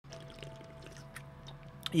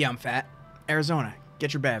Yeah, I'm fat. Arizona,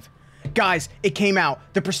 get your bev. Guys, it came out.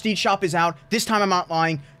 The Prestige Shop is out. This time I'm not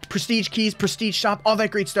lying. Prestige keys, Prestige Shop, all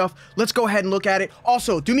that great stuff. Let's go ahead and look at it.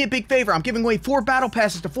 Also, do me a big favor. I'm giving away 4 battle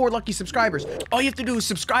passes to 4 lucky subscribers. All you have to do is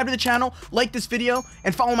subscribe to the channel, like this video,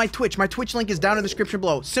 and follow my Twitch. My Twitch link is down in the description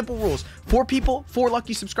below. Simple rules. 4 people, 4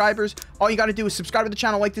 lucky subscribers. All you got to do is subscribe to the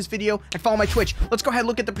channel, like this video, and follow my Twitch. Let's go ahead and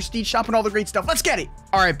look at the Prestige Shop and all the great stuff. Let's get it.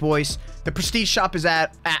 All right, boys. The Prestige Shop is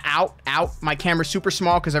out. My camera's super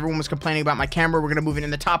small because everyone was complaining about my camera. We're going to move it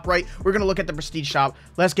in the top right. We're going to look at the Prestige Shop.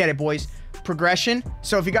 Let's get it, boys. Progression.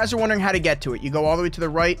 So if you guys are wondering how to get to it, you go all the way to the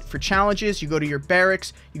right for challenges. You go to your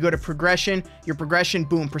barracks. You go to progression. Your progression,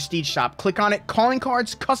 boom, Prestige Shop. Click on it. Calling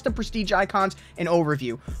cards, custom prestige icons, and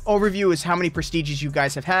overview. Overview is how many prestiges you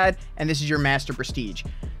guys have had, and this is your master prestige.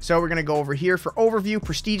 So we're going to go over here for overview,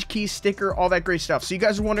 prestige keys, sticker, all that great stuff. So you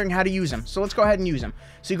guys are wondering how to use them. So let's go ahead and use them.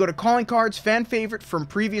 So you go to calling cards, fan favorite from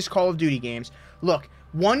previous Call of Duty games. Look,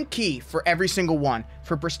 1 key for every single one.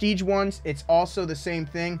 For prestige ones, it's also the same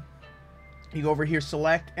thing. You go over here,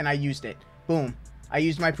 select, and I used it. Boom. I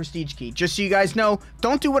used my prestige key. Just so you guys know,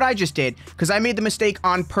 don't do what I just did, because I made the mistake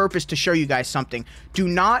on purpose to show you guys something. Do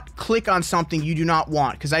not click on something you do not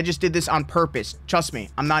want, because I just did this on purpose. Trust me,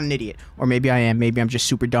 I'm not an idiot. Or maybe I am. Maybe I'm just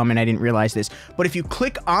super dumb and I didn't realize this. But if you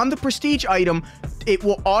click on the prestige item, it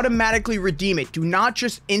will automatically redeem it. Do not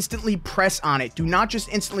just instantly press on it. Do not just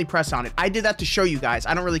instantly press on it. I did that to show you guys.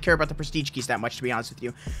 I don't really care about the prestige keys that much, to be honest with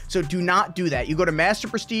you. So do not do that. You go to Master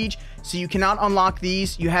Prestige, so you cannot unlock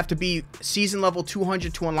these. You have to be season level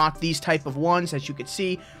 200 to unlock these type of ones. As you can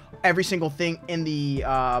see, every single thing in the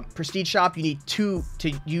Prestige Shop, you need 2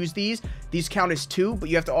 to use these. These count as 2, but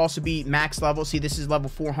you have to also be max level. See, this is level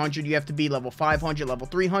 400. You have to be level 500, level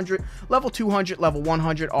 300, level 200, level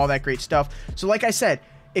 100, all that great stuff. So like I said,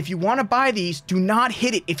 if you want to buy these, do not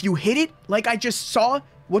hit it. If you hit it, like I just saw,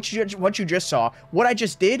 what you just saw, what I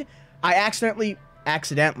just did, I accidentally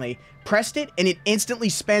pressed it and it instantly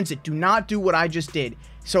spends it. Do not do what I just did.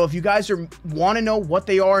 So if you guys want to know what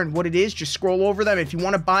they are and what it is, just scroll over them. If you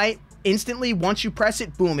want to buy it instantly, once you press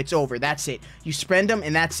it, boom, it's over. That's it. You spend them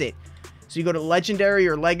and that's it. So you go to legendary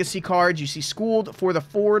or legacy cards. You see schooled for the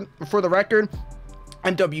record,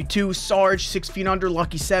 MW2, Sarge, 6 Feet Under,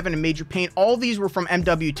 Lucky 7, and Major Pain. All these were from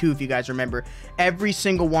MW2, if you guys remember. Every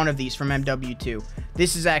single one of these from MW2.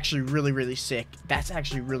 This is actually really, really sick. That's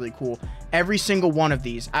actually really cool. Every single one of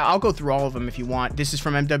these. I'll go through all of them if you want. This is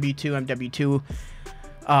from MW2.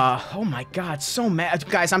 Oh my god, so mad.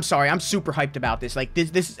 Guys, I'm sorry. I'm super hyped about this. Like,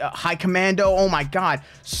 this High Commando. Oh my god.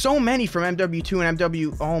 So many from MW2 and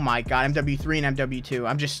MW. Oh my god, MW3 and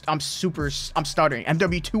MW2. I'm stuttering.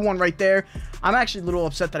 MW2 one right there. I'm actually a little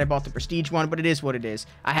upset that I bought the Prestige one, but it is what it is.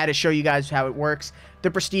 I had to show you guys how it works.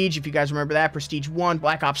 The Prestige, if you guys remember that, Prestige 1,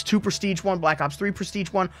 Black Ops 2 Prestige 1, Black Ops 3 Prestige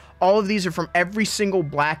 1. All of these are from every single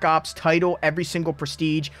Black Ops title, every single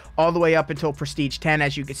Prestige, all the way up until Prestige 10,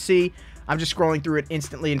 as you can see. I'm just scrolling through it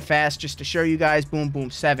instantly and fast just to show you guys. Boom, boom,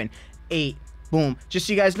 7, 8, boom. Just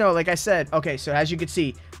so you guys know, like I said, okay, so as you can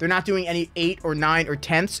see, they're not doing any 8 or 9 or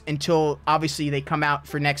 10ths until, obviously, they come out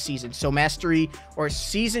for next season. So Mastery or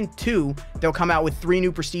Season 2, they'll come out with 3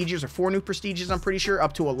 new prestiges or 4 new prestiges, I'm pretty sure,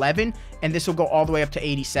 up to 11. And this will go all the way up to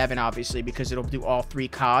 87, obviously, because it'll do all 3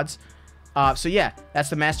 CODs. So yeah,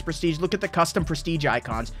 that's the Master Prestige. Look at the custom prestige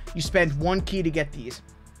icons. You spend 1 key to get these.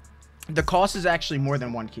 The cost is actually more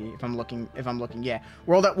than 1 key if I'm looking, yeah.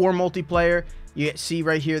 World at War multiplayer, you see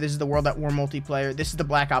right here, this is the World at War multiplayer. This is the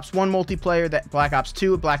Black Ops 1 multiplayer, that Black Ops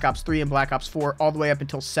 2, Black Ops 3, and Black Ops 4, all the way up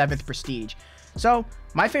until 7th Prestige. So,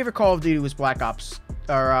 my favorite Call of Duty was Black Ops,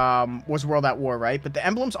 or was World at War, right? But the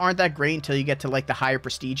emblems aren't that great until you get to, like, the higher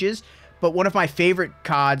prestiges. But one of my favorite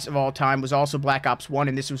CODs of all time was also Black Ops 1,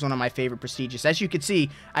 and this was one of my favorite prestiges. As you can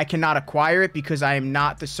see, I cannot acquire it because I am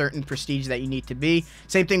not the certain prestige that you need to be.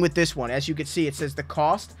 Same thing with this one. As you can see, it says the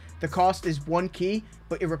cost. The cost is 1 key,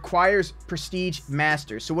 but it requires Prestige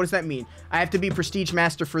Master. So what does that mean? I have to be Prestige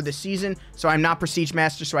Master for this season, so I'm not Prestige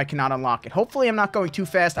Master, so I cannot unlock it. Hopefully, I'm not going too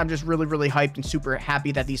fast. I'm just really, really hyped and super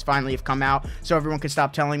happy that these finally have come out, so everyone can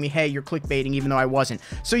stop telling me, hey, you're clickbaiting, even though I wasn't.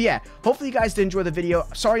 So yeah, hopefully you guys did enjoy the video.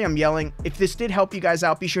 Sorry I'm yelling. If this did help you guys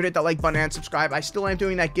out, be sure to hit that like button and subscribe. I still am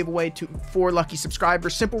doing that giveaway to 4 lucky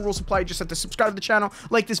subscribers. Simple rules apply. You just have to subscribe to the channel,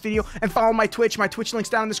 like this video, and follow my Twitch. My Twitch link's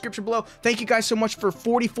down in the description below. Thank you guys so much for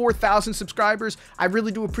 44,000 subscribers. I really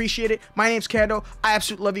do appreciate it. My name's Cando. I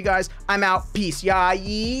absolutely love you guys. I'm out. Peace.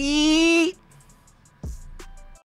 Yeah.